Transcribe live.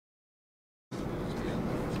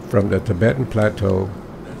From the Tibetan Plateau,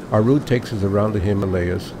 our route takes us around the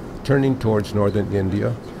Himalayas, turning towards northern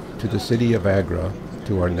India to the city of Agra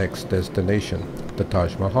to our next destination, the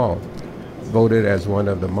Taj Mahal, voted as one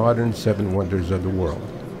of the modern seven wonders of the world.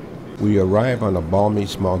 We arrive on a balmy,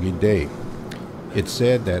 smoggy day. It's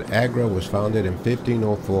said that Agra was founded in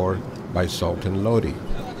 1504 by Sultan Lodi,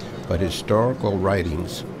 but historical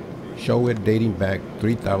writings show it dating back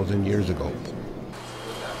 3,000 years ago.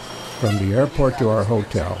 From the airport to our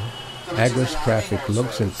hotel, Agra's traffic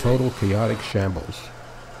looks in total chaotic shambles.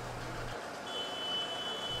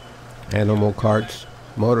 Animal carts,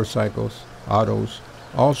 motorcycles, autos,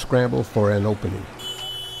 all scramble for an opening.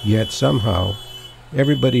 Yet somehow,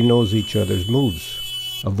 everybody knows each other's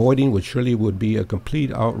moves, avoiding what surely would be a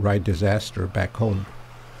complete outright disaster back home.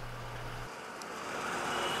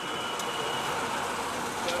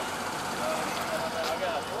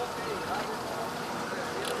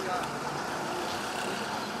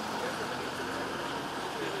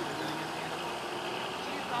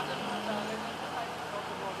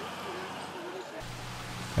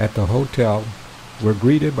 At the hotel, we're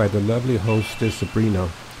greeted by the lovely hostess Sabrina,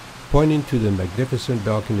 pointing to the magnificent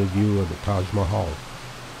balcony view of the Taj Mahal.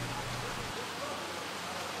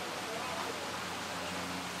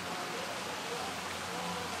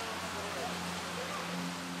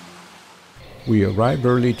 We arrive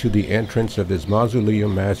early to the entrance of this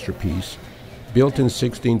mausoleum masterpiece, built in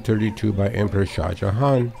 1632 by Emperor Shah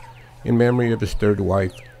Jahan in memory of his third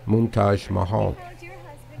wife, Mumtaz Mahal.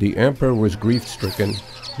 The emperor was grief-stricken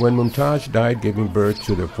when Mumtaz died giving birth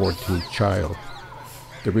to their 14th child.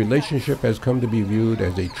 The relationship has come to be viewed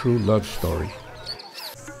as a true love story.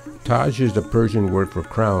 Taj is the Persian word for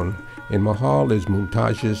crown, and Mahal is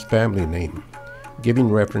Mumtaz's family name, giving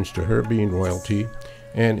reference to her being royalty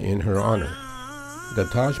and in her honor. The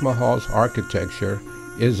Taj Mahal's architecture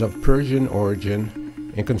is of Persian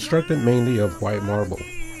origin and constructed mainly of white marble.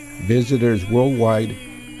 Visitors worldwide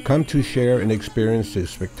come to share and experience this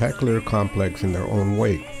spectacular complex in their own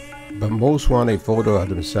way, but most want a photo of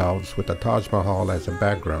themselves with the Taj Mahal as a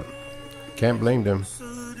background. Can't blame them,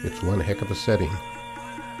 it's one heck of a setting.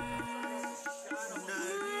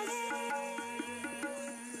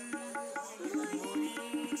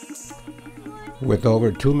 With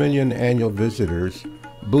over 2 million annual visitors,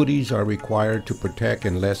 booties are required to protect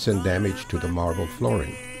and lessen damage to the marble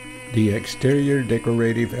flooring. The exterior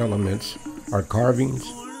decorative elements are carvings,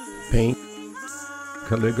 paint,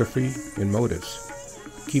 calligraphy, and motifs,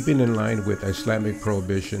 keeping in line with Islamic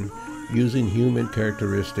prohibition using human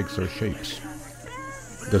characteristics or shapes.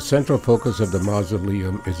 The central focus of the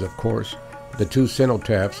mausoleum is, of course, the two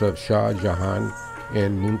cenotaphs of Shah Jahan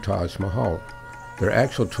and Mumtaz Mahal. Their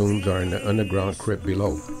actual tombs are in the underground crypt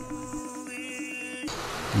below.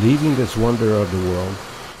 Leaving this wonder of the world,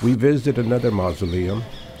 we visit another mausoleum,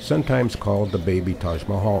 sometimes called the Baby Taj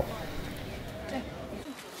Mahal.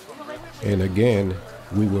 And again,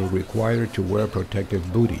 we were required to wear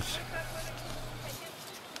protective booties.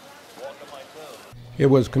 It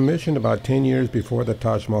was commissioned about 10 years before the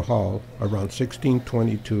Taj Mahal, around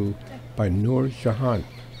 1622, by Nur Jahan,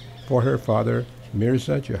 for her father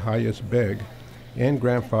Mirza Jahayas Beg and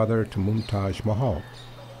grandfather to Mumtaz Mahal.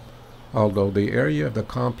 Although the area of the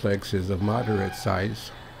complex is of moderate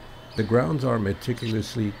size, the grounds are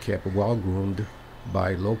meticulously kept well-groomed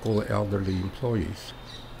by local elderly employees.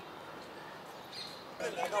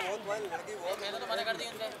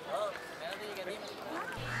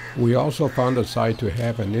 We also found the site to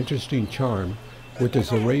have an interesting charm with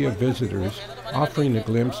its array of visitors offering a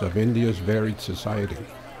glimpse of India's varied society.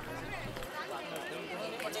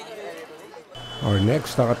 Our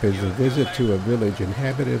next stop is a visit to a village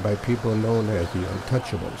inhabited by people known as the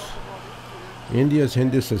Untouchables. India's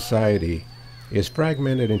Hindu society is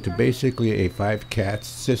fragmented into basically a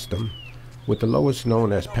 5-caste system, with the lowest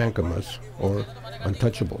known as Pankamas, or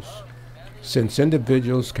Untouchables. Since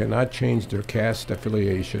individuals cannot change their caste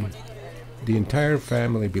affiliation, the entire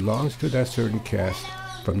family belongs to that certain caste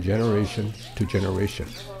from generation to generation.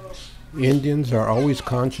 Indians are always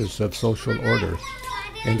conscious of social order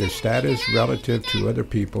and their status relative to other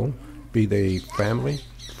people, be they family,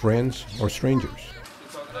 friends, or strangers.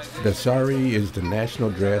 The sari is the national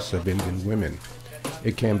dress of Indian women.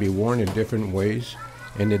 It can be worn in different ways,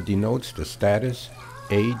 and it denotes the status,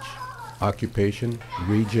 age, occupation,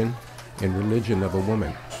 region, and religion of a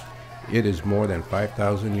woman. It is more than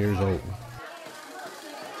 5,000 years old.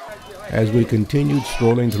 As we continued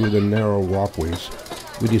strolling through the narrow walkways,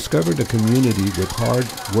 we discovered a community with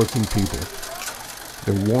hard-working people.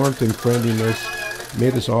 Their warmth and friendliness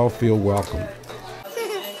made us all feel welcome.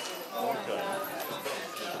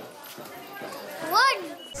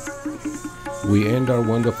 We end our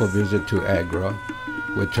wonderful visit to Agra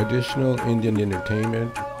with traditional Indian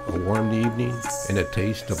entertainment, a warm evening, and a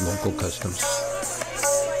taste of local customs.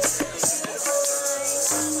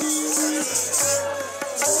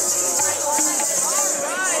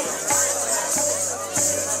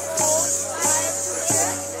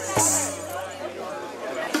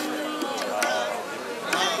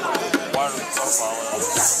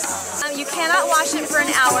 You cannot wash it for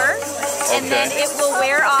an hour, and then it will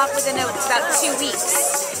wear off within about 2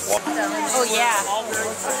 weeks. Oh yeah.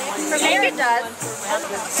 For here it does.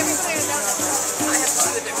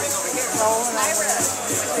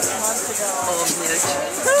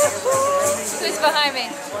 Who's behind me?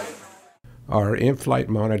 Our in-flight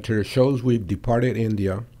monitor shows we've departed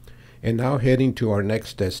India and now heading to our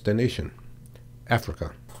next destination,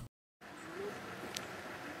 Africa.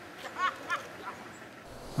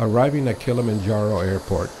 Arriving at Kilimanjaro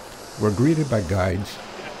Airport, we're greeted by guides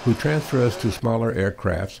who transfer us to smaller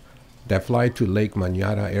aircrafts that fly to Lake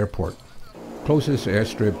Manyara Airport, closest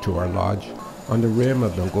airstrip to our lodge on the rim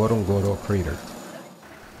of the Ngorongoro Crater.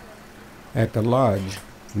 At the lodge,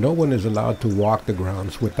 no one is allowed to walk the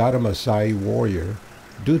grounds without a Maasai warrior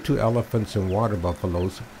due to elephants and water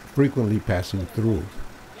buffaloes frequently passing through.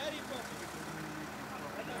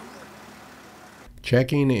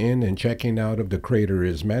 Checking in and checking out of the crater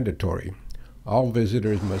is mandatory. All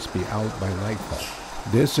visitors must be out by nightfall.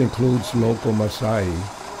 This includes local Maasai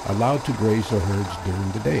allowed to graze their herds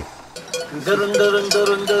during the day.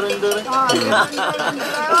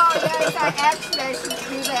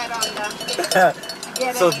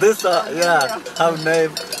 So this, have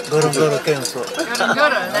name Ngorongoro came from.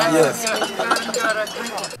 Yes.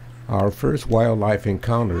 Our first wildlife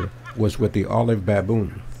encounter was with the olive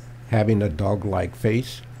baboon, having a dog-like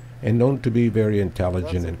face and known to be very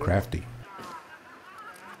intelligent and crafty.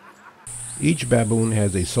 Each baboon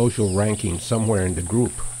has a social ranking somewhere in the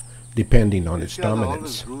group, depending on its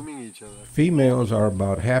dominance. Females are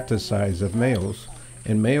about half the size of males,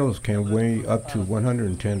 and males can weigh up to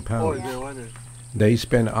 110 pounds. They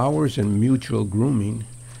spend hours in mutual grooming,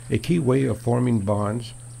 a key way of forming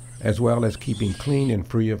bonds, as well as keeping clean and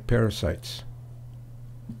free of parasites.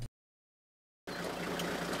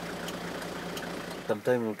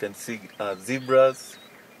 Sometimes we can see zebras,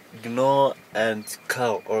 gnu, and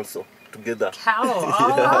cow also together. Cow.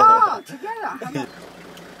 Oh, together.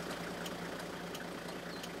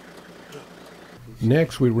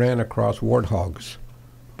 Next, we ran across warthogs.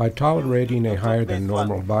 By tolerating a higher than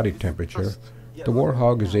normal body temperature, the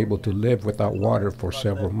warthog is able to live without water for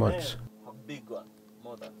several months.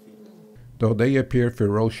 Though they appear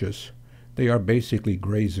ferocious, they are basically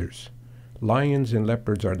grazers. Lions and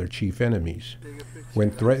leopards are their chief enemies. When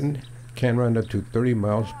threatened, can run up to 30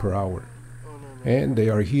 miles per hour. And they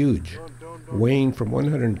are huge, weighing from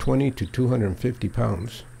 120 to 250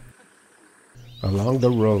 pounds. Along the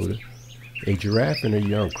road, a giraffe and a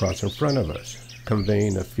young cross in front of us,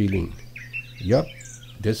 conveying a feeling, yup,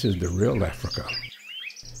 this is the real Africa.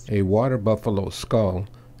 A water buffalo skull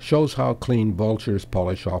shows how clean vultures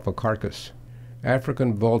polish off a carcass.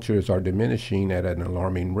 African vultures are diminishing at an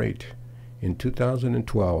alarming rate. In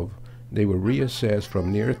 2012, they were reassessed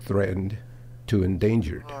from near threatened to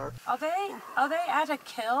endangered. Are they at a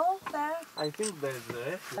kill there? I think there's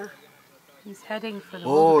a... He's heading for the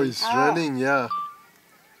Oh, he's running, yeah.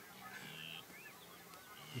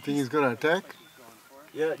 You think he's gonna attack?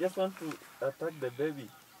 Yeah, just want to attack the baby.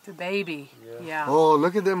 The baby, yeah. Oh,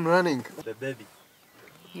 look at them running. The baby.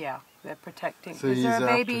 Yeah, they're protecting. So Is there a he's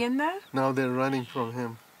baby after- in there? Now they're running from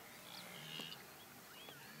him.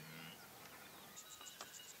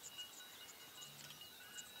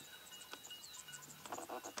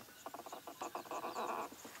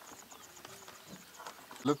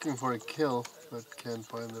 Looking for a kill, but can't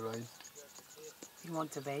find the right. He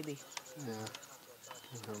wants a baby. Yeah,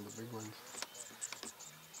 can't find the big ones.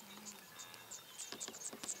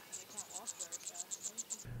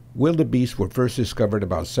 Wildebeests were first discovered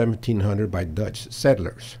about 1700 by Dutch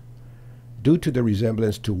settlers. Due to the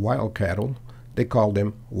resemblance to wild cattle, they called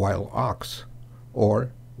them wild ox,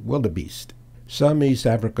 or wildebeest. Some East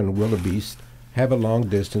African wildebeests have a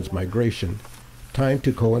long-distance migration, timed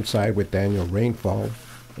to coincide with annual rainfall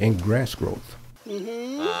and grass growth.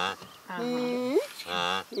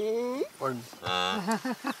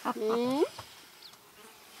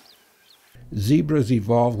 Zebras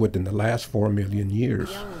evolved within the last 4 million years.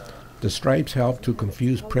 The stripes help to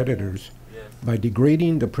confuse predators by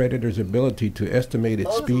degrading the predator's ability to estimate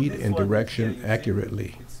its speed and direction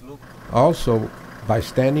accurately. Also, by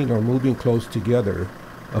standing or moving close together,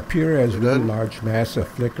 appear as one large mass of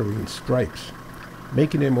flickering stripes.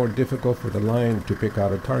 making it more difficult for the lion to pick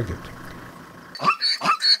out a target.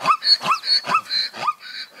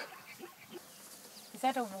 Is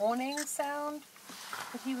that a warning sound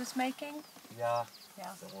that he was making? Yeah.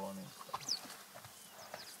 Yeah. It's a warning.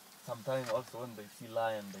 Sometimes also when they see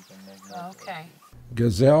lion, they can make noise. Okay.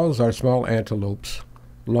 Gazelles are small antelopes,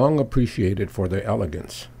 long appreciated for their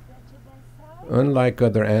elegance. Unlike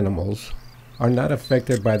other animals, are not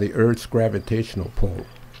affected by the Earth's gravitational pull.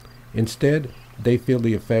 Instead, they feel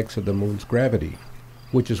the effects of the moon's gravity,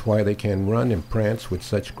 which is why they can run and prance with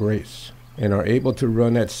such grace, and are able to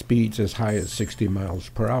run at speeds as high as 60 miles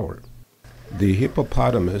per hour. The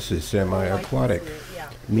hippopotamus is semi-aquatic,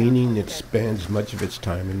 meaning it spends much of its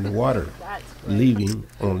time in the water, leaving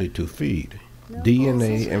only to feed.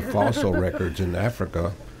 DNA and fossil records in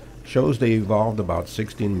Africa shows they evolved about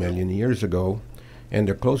 16 million years ago, and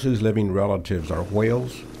their closest living relatives are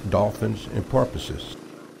whales, dolphins, and porpoises.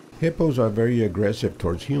 Hippos are very aggressive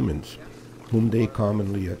towards humans, whom they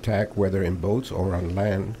commonly attack whether in boats or on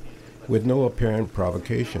land, with no apparent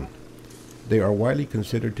provocation. They are widely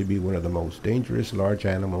considered to be one of the most dangerous large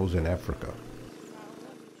animals in Africa.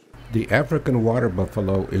 The African water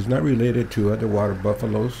buffalo is not related to other water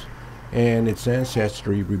buffaloes, and its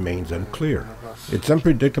ancestry remains unclear. Its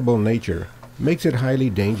unpredictable nature makes it highly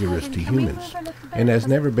dangerous to humans, and has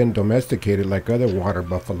never been domesticated like other water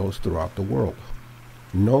buffaloes throughout the world.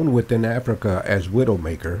 Known within Africa as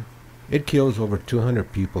Widowmaker, it kills over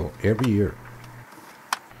 200 people every year.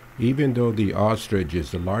 Even though the ostrich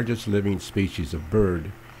is the largest living species of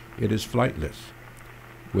bird, it is flightless.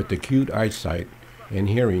 With acute eyesight and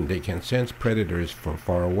hearing, they can sense predators from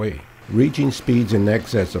far away. Reaching speeds in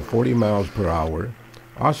excess of 40 miles per hour,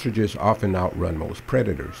 ostriches often outrun most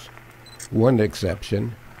predators. One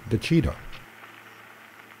exception, the cheetah.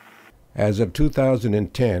 As of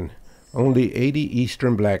 2010, only 80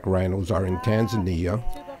 eastern black rhinos are in Tanzania,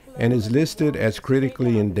 and is listed as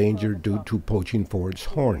critically endangered due to poaching for its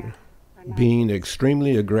horn. Being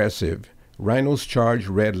extremely aggressive, rhinos charge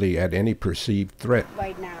readily at any perceived threat.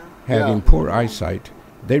 Having poor eyesight,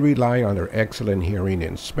 they rely on their excellent hearing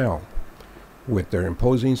and smell. With their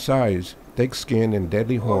imposing size, thick skin, and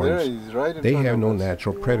deadly horns, they have no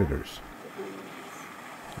natural predators.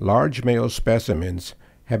 Large male specimens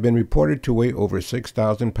have been reported to weigh over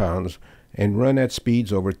 6,000 pounds and run at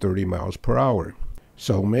speeds over 30 miles per hour.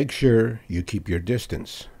 So make sure you keep your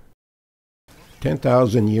distance.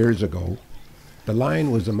 10,000 years ago, the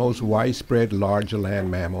lion was the most widespread large land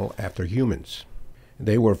mammal after humans.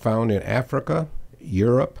 They were found in Africa,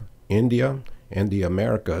 Europe, India, and the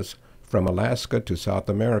Americas, from Alaska to South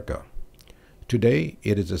America. Today,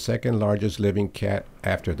 it is the second largest living cat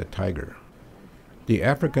after the tiger. The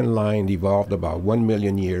African lion evolved about 1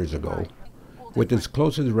 million years ago, with its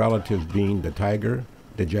closest relatives being the tiger,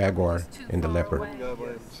 the jaguar, and the leopard.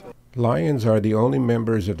 Lions are the only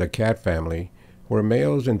members of the cat family where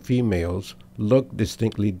males and females look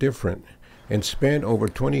distinctly different and spend over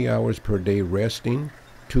 20 hours per day resting,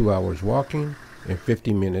 2 hours walking, and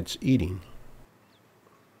 50 minutes eating.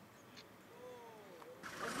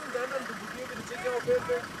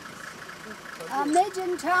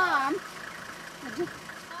 Amazing time.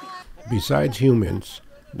 Besides humans,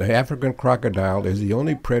 the African crocodile is the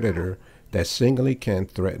only predator that singly can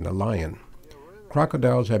threaten a lion.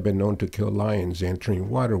 Crocodiles have been known to kill lions entering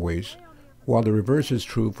waterways, while the reverse is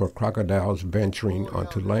true for crocodiles venturing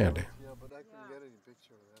onto land.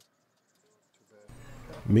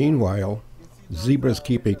 Meanwhile, zebras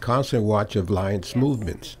keep a constant watch of lions'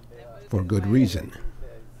 movements, for good reason.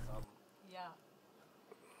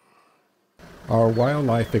 Our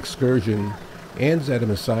wildlife excursion ends at a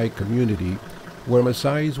Maasai community where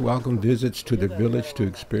Maasais welcome visits to their village to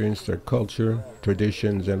experience their culture,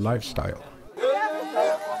 traditions, and lifestyle.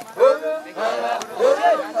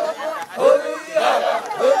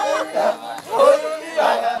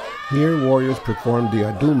 Here, warriors perform the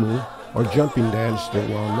adumu, or jumping dance they're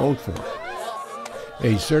well known for.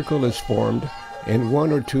 A circle is formed, and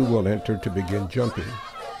one or two will enter to begin jumping.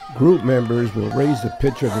 Group members will raise the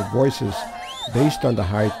pitch of their voices based on the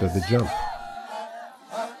height of the jump.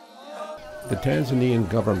 The Tanzanian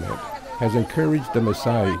government has encouraged the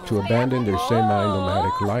Maasai to abandon their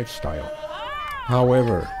semi-nomadic lifestyle.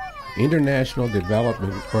 However, international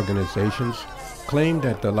development organizations claim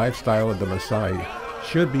that the lifestyle of the Maasai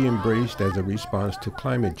should be embraced as a response to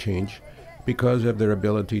climate change because of their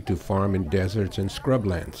ability to farm in deserts and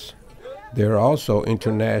scrublands. They are also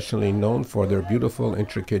internationally known for their beautiful,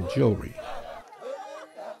 intricate jewelry.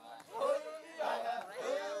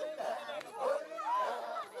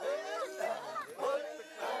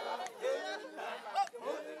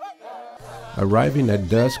 Arriving at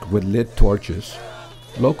dusk with lit torches,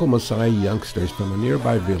 Local Maasai youngsters from a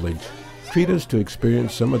nearby village treat us to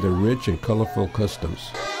experience some of their rich and colorful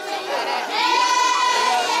customs.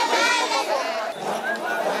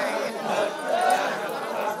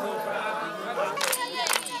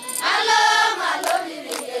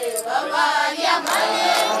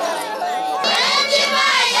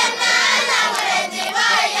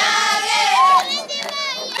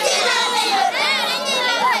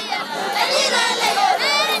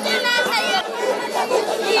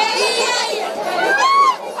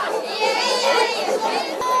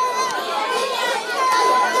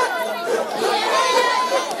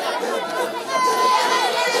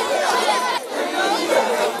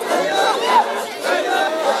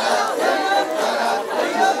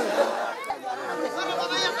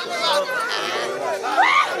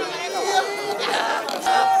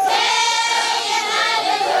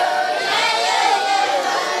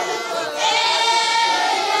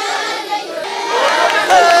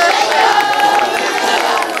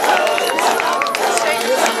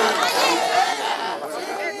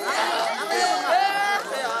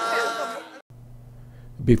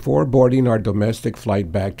 Before boarding our domestic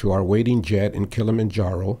flight back to our waiting jet in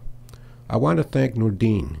Kilimanjaro, I want to thank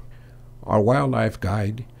Nurdin, our wildlife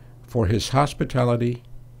guide, for his hospitality,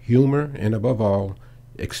 humor, and above all,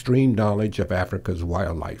 extreme knowledge of Africa's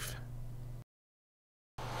wildlife.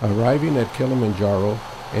 Arriving at Kilimanjaro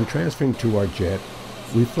and transferring to our jet,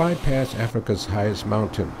 we fly past Africa's highest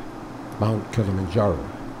mountain, Mount Kilimanjaro.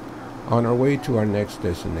 On our way to our next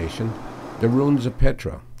destination, the ruins of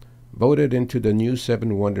Petra, voted into the new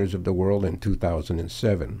 7 Wonders of the World in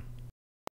 2007.